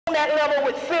that level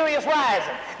with serious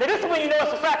rising. Now this is when you know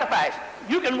it's a sacrifice.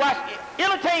 You can watch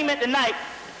entertainment tonight,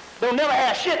 they'll never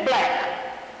have shit black.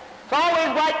 It's always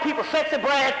white people, sexy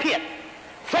Brad Pitt.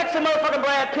 Sexy motherfucking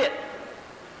Brad Pitt.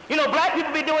 You know, black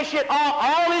people be doing shit,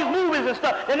 all these movies and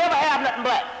stuff, they never have nothing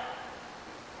black.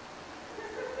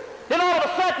 Then all of a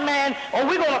sudden, man,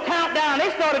 we're going to count down. They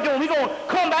started doing, we're going to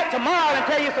come back tomorrow and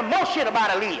tell you some more shit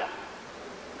about Aaliyah.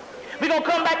 We're going to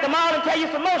come back tomorrow and tell you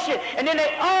some more shit. And then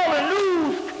all the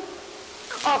news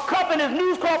companies,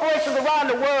 news corporations around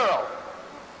the world.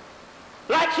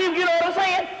 Like she, you know what I'm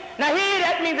saying? Now here,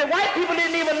 that means that white people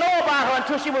didn't even know about her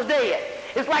until she was dead.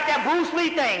 It's like that Bruce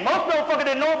Lee thing. Most motherfuckers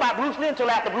didn't know about Bruce Lee until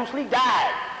after Bruce Lee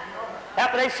died.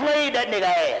 After they slaved that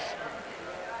nigga ass.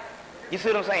 You see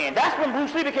what I'm saying? That's when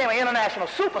Bruce Lee became an international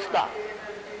superstar.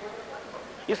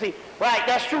 You see, right,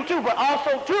 that's true too, but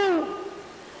also too,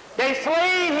 they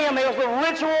slaved him. It was a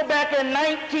ritual back in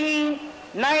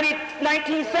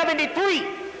 1973.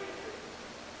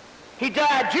 He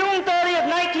died June 30th,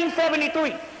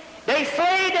 1973. They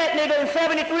slayed that nigga in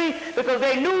 73 because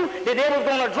they knew that they was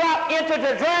going to drop Enter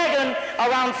the Dragon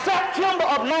around September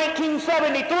of 1973.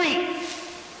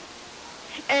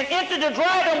 And Enter the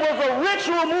Dragon was a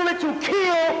ritual movie to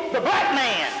kill the black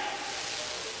man.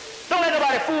 Don't let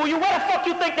nobody fool you. Where the fuck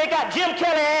you think they got Jim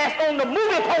Kelly ass on the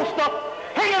movie poster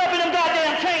hanging up in them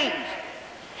goddamn chains?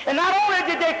 And not only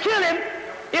did they kill him,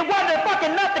 it wasn't fucking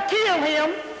enough to kill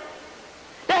him.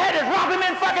 They had to drop him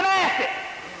in fucking acid.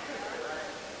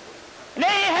 And they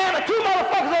ain't having two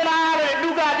motherfuckers on the island that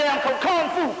do goddamn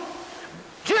kung fu.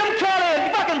 Jim Kelly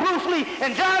and fucking Bruce Lee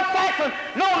and John Saxon,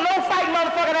 no fighting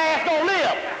motherfucking ass don't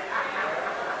live.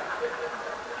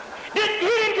 He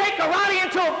didn't take karate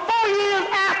until 4 years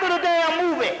after the damn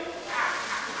movie.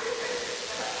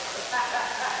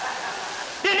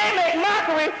 Then they make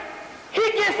mockery. He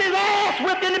gets his ass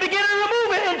whipped in the beginning of the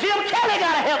movie and Jim Kelly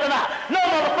gotta help him out. No,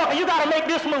 motherfucker, you gotta make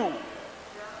this move.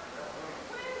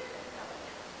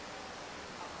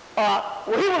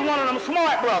 Well, he was one of them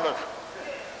smart brothers.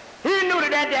 He knew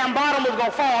that that damn bottom was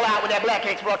gonna fall out with that black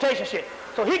exploitation shit.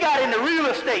 So he got into real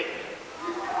estate.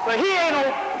 But he ain't no,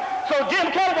 so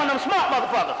Jim Kelly one of them smart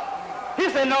motherfuckers. He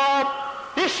said, no,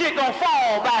 this shit gonna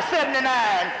fall by 79.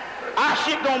 Our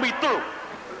shit gonna be through.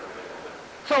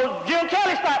 So Jim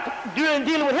Kelly started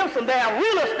dealing with him some damn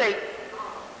real estate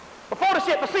before the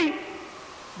shit. But see,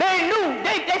 they knew,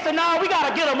 they said, no, we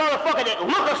gotta get a motherfucker that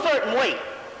look a certain way.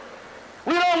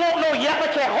 We don't want no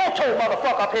Yappa Hoto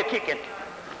motherfucker up here kicking.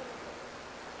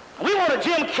 We want a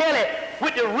Jim Kelly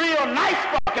with the real nice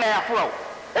fucking afro.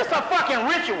 It's a fucking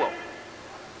ritual.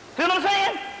 See what I'm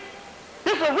saying?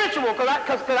 This is a ritual,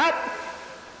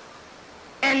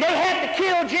 and they had to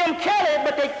kill Jim Kelly,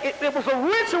 but it was a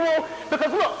ritual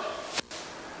because look,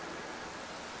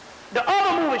 the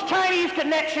other movies, Chinese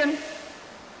Connection,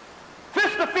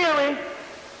 Fist of Fury,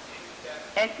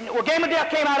 and well, Game of Death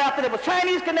came out after that. It was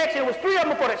Chinese Connection. It was three of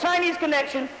them before that. Chinese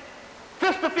Connection,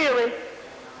 Fist of Fury,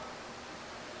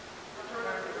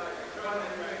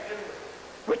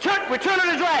 Return of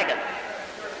the Dragon,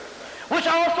 which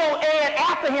also aired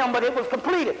after him, but it was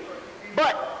completed.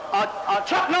 But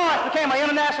Chuck Norris became an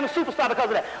international superstar because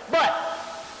of that. But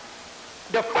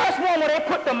the first one where they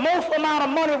put the most amount of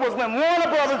money was when Warner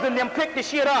Brothers and them picked the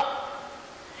shit up.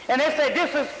 And they said,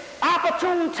 this is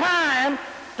opportune time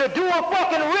to do a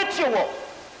fucking ritual.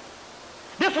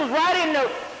 This was right in the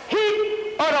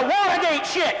heat of the Watergate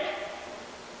shit.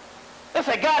 They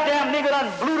said, goddamn nigga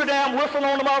done blew the damn whistle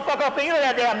on the motherfucker up there. You know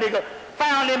that damn nigga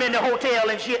found him in the hotel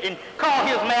and shit and called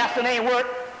his master and ain't worked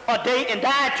a day and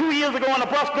died 2 years ago on the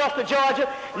bus to Georgia.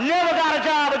 Never got a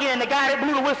job again, the guy that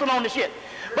blew the whistle on the shit.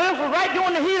 But this was right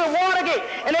during the heat of Watergate.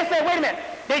 And they said, wait a minute.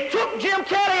 They took Jim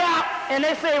Kelly out and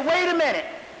they said, wait a minute.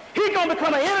 He's going to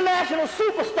become an international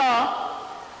superstar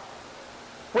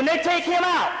when they take him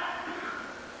out.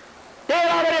 They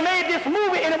had already made this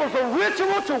movie and it was a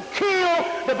ritual to kill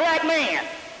the black man.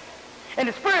 And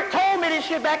the Spirit told me this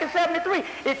shit back in 73.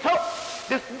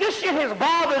 This shit has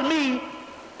bothered me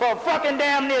for fucking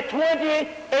damn near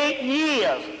 28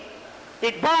 years.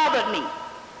 It bothered me.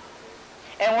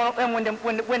 And when the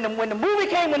movie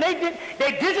came, when they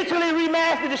digitally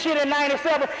remastered the shit in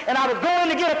 97, and I was going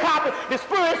to get a copy, the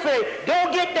Spirit said,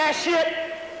 don't get that shit.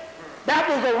 That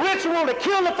was a ritual to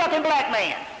kill the fucking black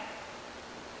man.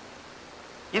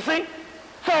 You see?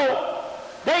 So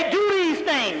they do these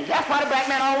things. That's why the black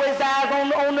man always dies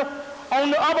on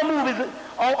the other movies,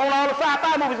 on all the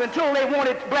sci-fi movies, until they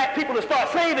wanted black people to start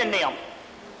saving them.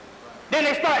 Then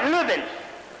they start living.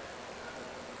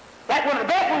 Like one of the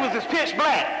best movies is Pitch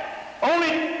Black.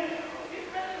 Only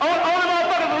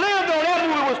motherfuckers who lived on that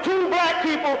movie was two black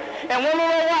people and one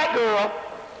little white girl.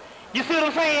 You see what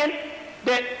I'm saying?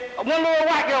 That one little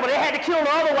white girl, but they had to kill the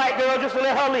other white girl just to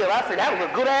let her live. I said, that was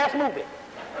a good-ass movie.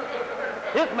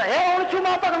 This man, only two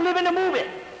motherfuckers live in the movie.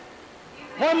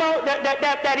 One more,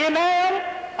 that imam,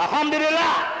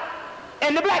 alhamdulillah,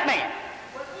 and the black man.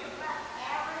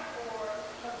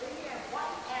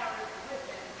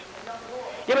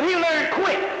 Yeah, but he learned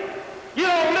quick. You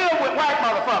don't live with white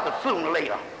motherfuckers sooner or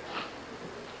later.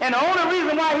 And the only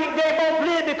reason why they both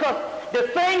lived because the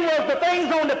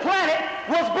things on the planet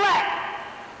was black.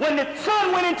 When the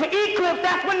sun went into eclipse,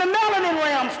 that's when the melanin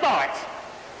realm starts.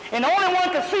 And the only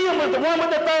one could see him was the one with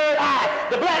the third eye,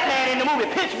 the black man in the movie,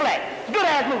 Pitch Black. It's a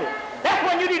good-ass movie. That's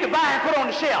one you need to buy and put on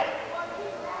the shelf.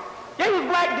 Yeah, he was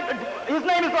black. His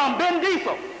name is Ben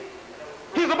Diesel.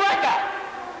 He's a black guy.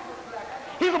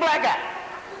 He's a black guy.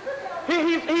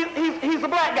 He's a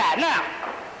black guy. Now,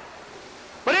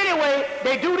 but anyway,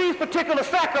 they do these particular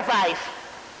sacrifice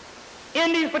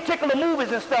in these particular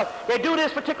movies and stuff. They do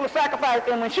this particular sacrifice,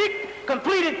 and when she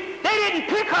completed, they didn't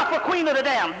pick her for Queen of the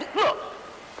Damned. Look,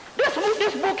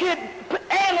 this book here,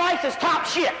 Anne Rice is top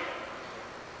shit.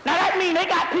 Now that means they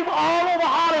got people all over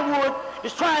Hollywood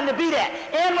just trying to be that.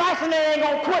 Anne Rice and they ain't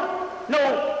gonna put no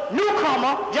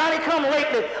newcomer, Johnny Come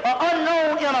Lately, or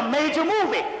unknown in a major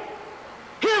movie.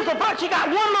 Here's a bunch. She got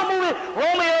one little movie,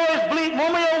 Romeo is bleeding,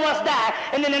 Romeo must die,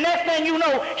 and then the next thing you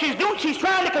know, she's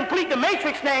trying to complete the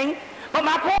Matrix thing. But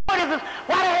my point is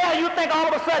why the hell you think all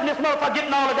of a sudden this motherfucker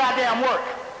getting all the goddamn work?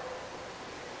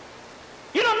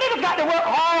 You know, niggas got to work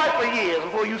hard for years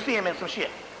before you see him in some shit.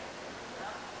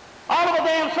 All of a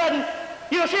damn sudden,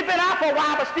 you know, she's been out for a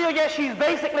while, but still, yes, she's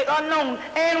basically unknown.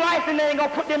 Anne Rice and they ain't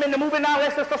gonna put them in the movie now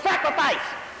unless it's a sacrifice.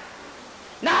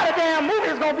 Now the damn movie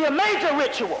is gonna be a major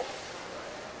ritual.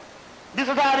 This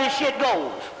is how this shit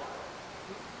goes.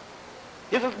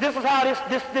 This is how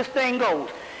this thing goes.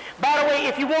 By the way,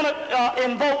 if you want to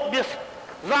invoke this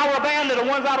Zarabanda, the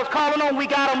ones I was calling on, we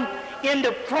got them in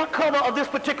the front cover of this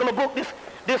particular book,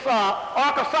 this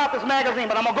Arkansas magazine.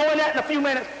 But I'm going to go in that in a few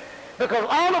minutes because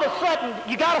all of a sudden,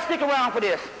 you got to stick around for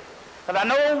this. Because I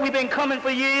know we've been coming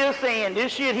for years saying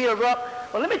this shit here is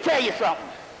up. Well, let me tell you something.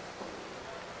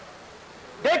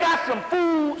 They got some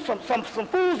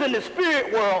fools in the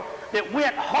spirit world that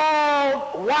went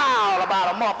hog wild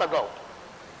about a month ago.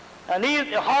 And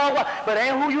these hog wild, but it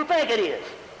ain't who you think it is.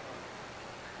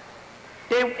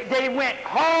 They went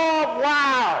hog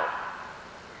wild.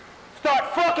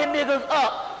 Start fucking niggas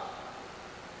up.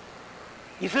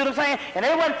 You see what I'm saying? And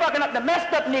they wasn't fucking up the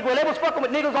messed up nigga. They was fucking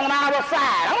with niggas on our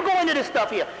side. I'm gonna go into this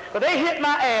stuff here. But they hit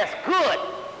my ass good.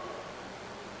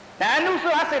 Now I knew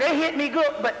so. I said they hit me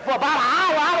good, but for about an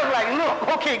hour I was like,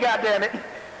 look, okay, goddamn it,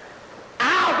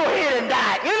 I'll go ahead and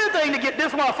die. Anything to get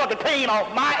this motherfucking pain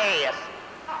off my ass.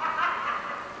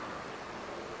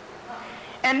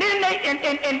 And then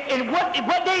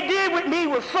what they did with me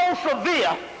was so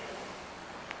severe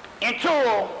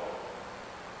until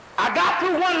I got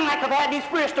through one night because I had these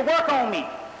spirits to work on me.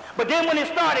 But then when it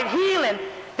started healing,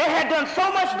 they had done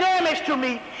so much damage to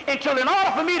me until in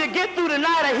order for me to get through the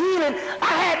night of healing,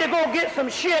 I had to go get some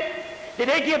shit that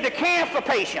they give to cancer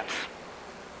patients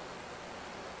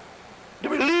to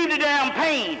relieve the damn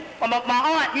pain. My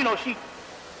aunt, you know,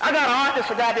 I got an aunt that's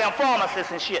a goddamn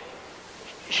pharmacist and shit.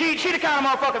 She the kind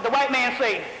of motherfucker the white man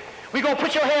say, we gonna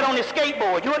put your head on this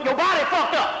skateboard. Your body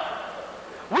fucked up.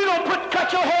 We gonna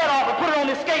cut your head off and put it on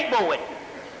this skateboard.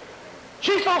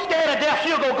 She's so scared of death,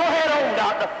 she'll go ahead on,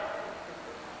 doctor.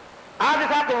 I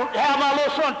just have to have my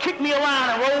little son kick me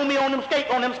around and roll me on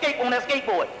that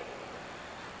skateboard.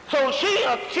 So she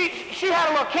had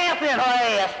a little cancer in her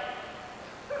ass,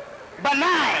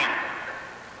 benign.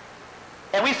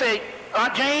 And we say,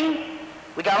 Aunt Jane,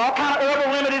 we got all kind of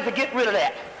herbal remedies to get rid of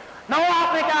that. No,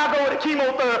 I think I'll go with the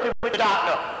chemotherapy with the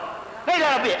doctor. Ain't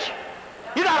that a bitch?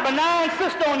 You got a benign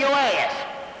cyst on your ass.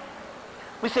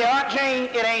 We say, Aunt Jane,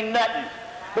 it ain't nothing.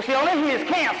 But see, only here's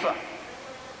cancer.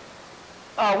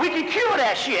 We can cure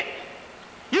that shit.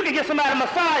 You can get somebody to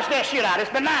massage that shit out.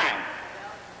 It's benign.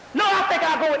 No, I think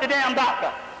I'll go with the damn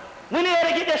doctor. When they had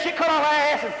to get that shit cut off her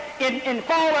ass in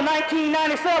fall of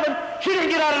 1997, she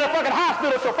didn't get out of the fucking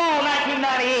hospital till fall of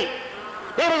 1998.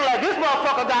 They was like, this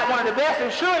motherfucker got one of the best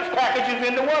insurance packages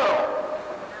in the world.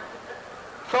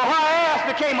 So her ass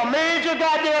became a major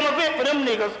goddamn event for them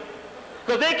niggas,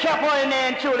 because they kept her in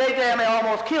there until they damn near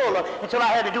almost killed her, until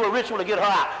I had to do a ritual to get her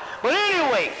out. But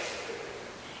anyway,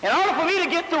 in order for me to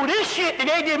get through this shit that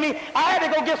they give me, I had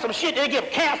to go get some shit they give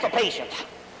cancer patients.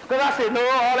 Because I said, no,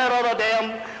 all that other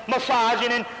damn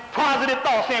massaging and positive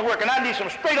thoughts ain't working. I need some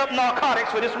straight up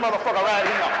narcotics for this motherfucker right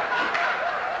here.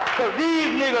 Because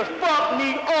these niggas fucked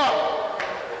me up.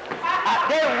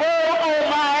 They rolled on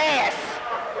my ass.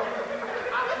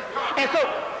 And so,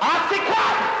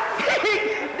 Oxycontin.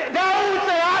 Dawood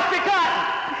said Oxycontin.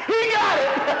 He got it.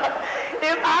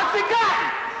 It's Oxycontin.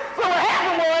 So what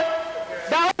happened was,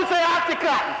 Dawood said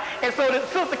Oxycontin. And so the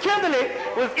Sister Kimberly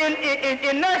was in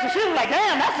nursing. She was like,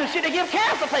 damn, that's some shit they give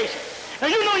cancer patients. Now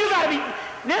you know you gotta be,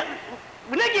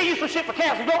 when they give you some shit for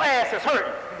cancer, your ass is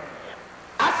hurting.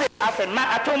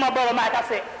 I told my brother Mike, I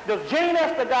said, does Jane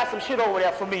Esther got some shit over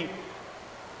there for me?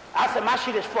 I said, my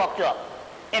shit is fucked up.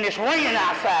 And it's raining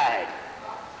outside.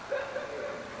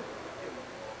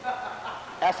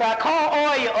 I said, I called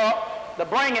Oya up to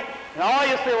bring it. And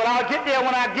Oya said, well, I'll get there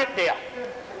when I get there.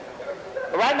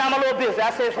 But right now I'm a little busy.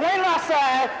 I said, it's raining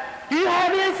outside. Do you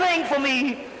have anything for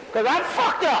me? Because I'm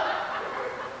fucked up.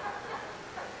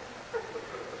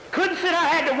 Couldn't sit down, I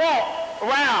had to walk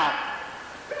around.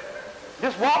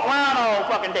 Just walk around all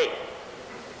fucking day.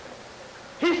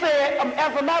 He said,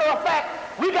 as a matter of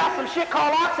fact, we got some shit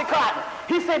called Oxycontin.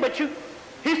 He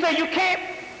said, you can't,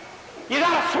 you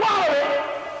gotta swallow it.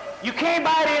 You can't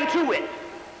bite into it.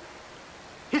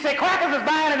 He said, crackers is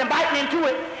biting and biting into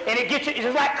it, and it gets you, it's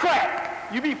just like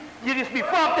crack. You just be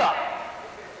fucked up.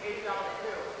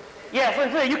 Yeah, so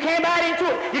he said, you can't bite into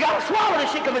it. You gotta swallow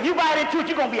this shit, because if you bite into it,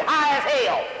 you're gonna be high as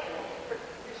hell.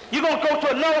 You're going to go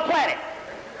to another planet.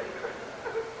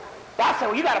 So I said,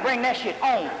 well, you got to bring that shit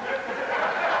home.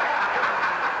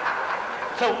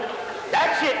 So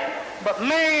that shit, but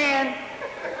man,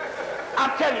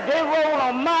 I'm telling you, they roll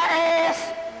on my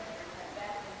ass.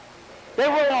 They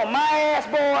roll on my ass,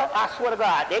 boy. I swear to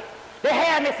God. They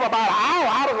had me for about an hour.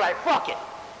 I was like, fuck it.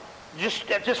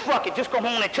 Just fuck it. Just go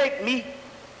home and take me.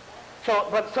 So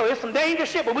it's some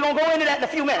dangerous shit, but we're going to go into that in a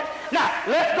few minutes. Now,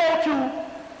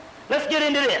 let's get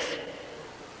into this.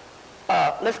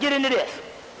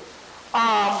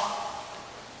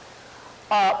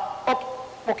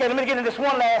 Okay, let me get into this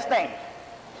one last thing.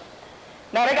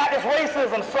 Now, they got this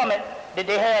racism summit that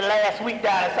they had last week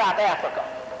down in South Africa.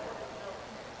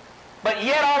 But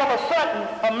yet, all of a sudden,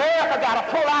 America got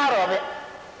to pull out of it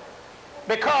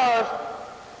because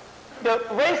the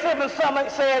racism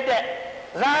summit said that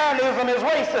Zionism is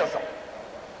racism.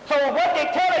 So what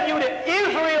they're telling you that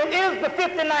Israel is the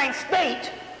 59th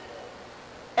state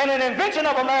and an invention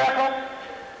of America,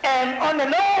 and under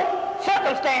no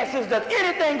circumstances does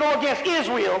anything go against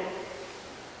Israel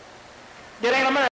that ain't America.